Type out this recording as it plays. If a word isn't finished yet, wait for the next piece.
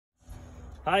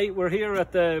Hi, we're here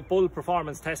at the Bull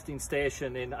Performance Testing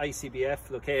Station in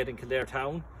ICBF, located in Kildare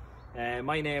Town.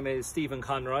 My name is Stephen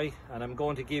Conroy, and I'm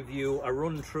going to give you a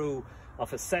run through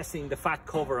of assessing the fat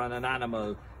cover on an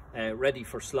animal ready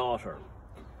for slaughter.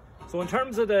 So in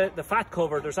terms of the fat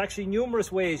cover, there's actually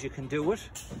numerous ways you can do it.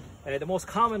 The most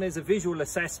common is a visual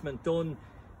assessment done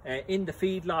in the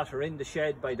feedlot or in the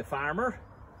shed by the farmer.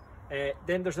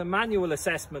 Then there's a manual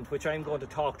assessment, which I'm going to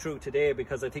talk through today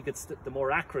because I think it's the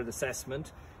more accurate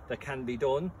assessment that can be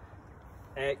done.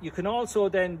 You can also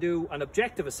then do an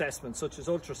objective assessment, such as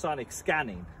ultrasonic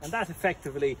scanning, and that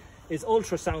effectively is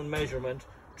ultrasound measurement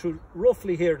through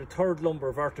roughly here the third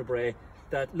lumbar vertebrae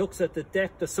that looks at the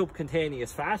depth of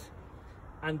subcutaneous fat,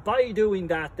 and by doing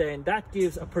that then that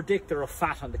gives a predictor of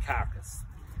fat on the carcass,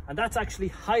 and that's actually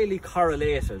highly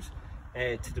correlated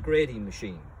to the grading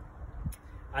machine.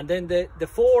 And then the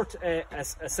fourth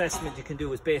assessment you can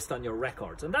do is based on your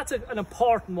records, and that's an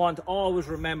important one to always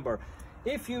remember.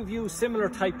 If you've used similar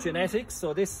type genetics,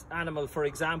 so this animal for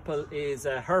example is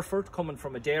a Hereford coming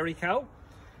from a dairy cow,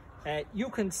 you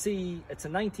can see it's a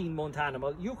 19-month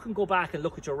animal. You can go back and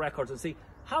look at your records and see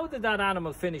how did that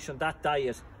animal finish on that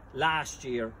diet last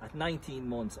year at 19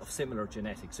 months of similar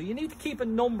genetics. So you need to keep a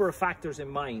number of factors in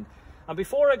mind. And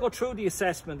before I go through the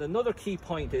assessment, another key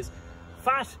point is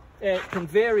fat can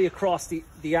vary across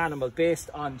the animal based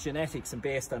on genetics and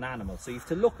based on animals. So you have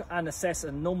to look and assess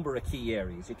a number of key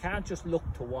areas. You can't just look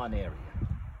to one area.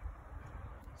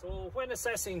 So when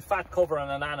assessing fat cover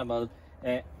on an animal,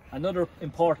 another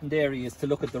important area is to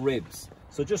look at the ribs.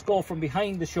 So just go from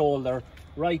behind the shoulder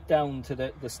right down to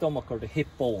the stomach or the hip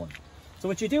bone. So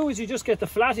what you do is you just get the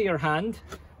flat of your hand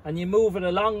and you move it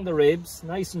along the ribs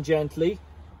nice and gently.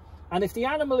 And if the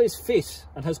animal is fit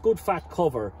and has good fat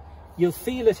cover, you'll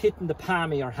feel it hitting the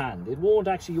palm of your hand.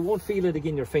 You won't feel it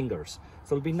again your fingers.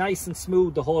 So it'll be nice and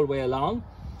smooth the whole way along.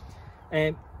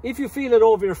 If you feel it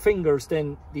over your fingers,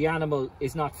 then the animal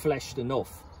is not fleshed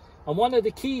enough. And one of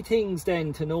the key things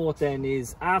then to note then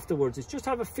is afterwards is just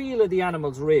have a feel of the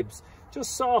animal's ribs.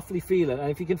 Just softly feel it.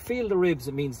 And if you can feel the ribs,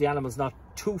 it means the animal's not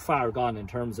too far gone in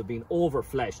terms of being over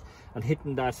fleshed and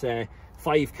hitting that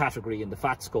 5 category in the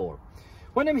fat score.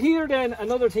 When I'm here then,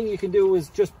 another thing you can do is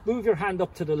just move your hand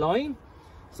up to the line.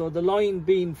 So the line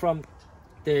being from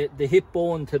the hip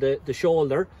bone to the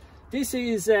shoulder. This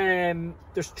is,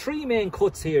 there's 3 main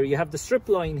cuts here. You have the strip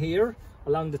line here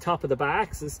along the top of the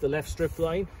back. So this is the left strip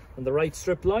line and the right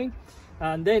strip line.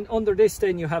 And then under this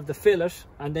then you have the fillet,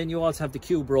 and then you also have the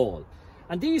cube roll.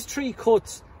 And these 3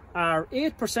 cuts are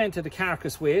 8% of the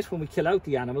carcass weight when we kill out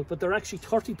the animal, but they're actually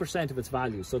 30% of its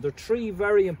value. So they're 3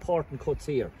 very important cuts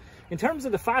here. In terms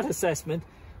of the fat assessment,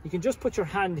 you can just put your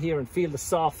hand here and feel the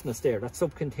softness there, that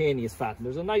subcutaneous fat. And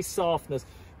there's a nice softness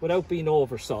without being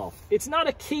over soft. It's not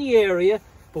a key area,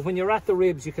 but when you're at the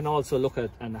ribs, you can also look at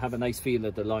and have a nice feel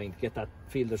of the line, get that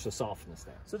feel there's a softness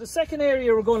there. So the second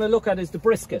area we're going to look at is the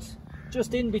brisket,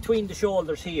 just in between the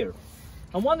shoulders here.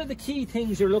 And one of the key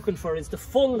things you're looking for is the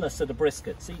fullness of the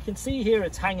brisket. So you can see here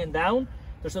it's hanging down.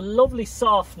 There's a lovely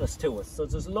softness to it. So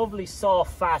there's lovely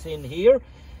soft fat in here.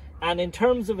 And in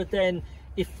terms of it then,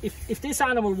 if this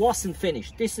animal wasn't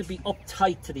finished, this would be up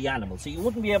tight to the animal. So you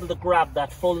wouldn't be able to grab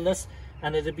that fullness,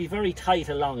 and it'd be very tight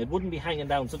along. It wouldn't be hanging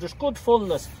down. So there's good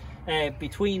fullness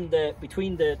between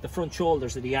the front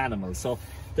shoulders of the animal. So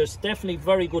there's definitely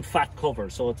very good fat cover.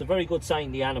 So it's a very good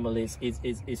sign the animal is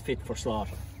fit for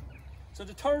slaughter. So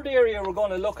the third area we're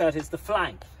going to look at is the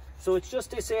flank. So it's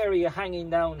just this area hanging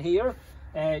down here,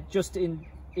 just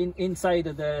inside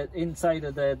of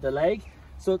the leg.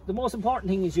 So the most important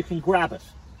thing is you can grab it.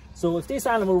 So if this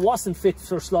animal wasn't fit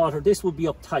for slaughter, this would be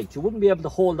up tight. You wouldn't be able to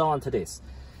hold on to this.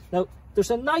 Now,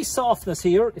 there's a nice softness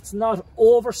here. It's not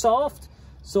over soft.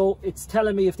 So it's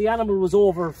telling me if the animal was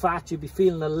over fat, you'd be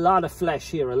feeling a lot of flesh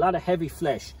here, a lot of heavy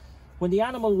flesh. When the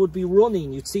animal would be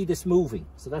running, you'd see this moving.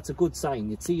 So that's a good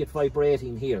sign. You'd see it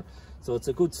vibrating here. So it's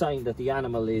a good sign that the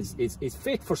animal is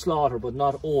fit for slaughter, but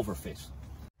not over fit.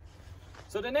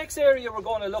 So the next area we're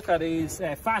going to look at is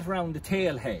fat around the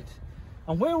tail head.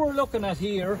 And where we're looking at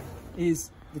here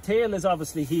is, the tail is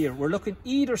obviously here. We're looking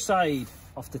either side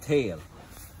of the tail.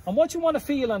 And what you want to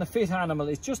feel on a fit animal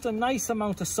is just a nice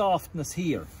amount of softness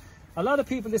here. A lot of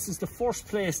people, this is the first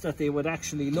place that they would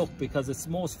actually look because it's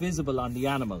most visible on the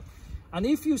animal. And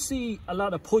if you see a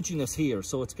lot of pudginess here,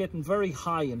 so it's getting very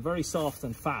high and very soft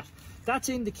and fat, that's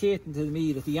indicating to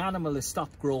me that the animal has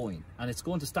stopped growing and it's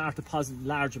going to start depositing a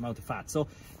large amount of fat. So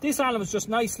this animal is just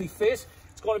nicely fit.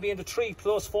 It's going to be in the 3+,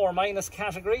 4-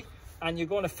 category, and you're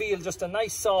going to feel just a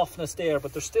nice softness there,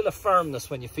 but there's still a firmness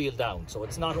when you feel down, so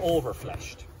it's not over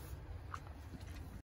fleshed.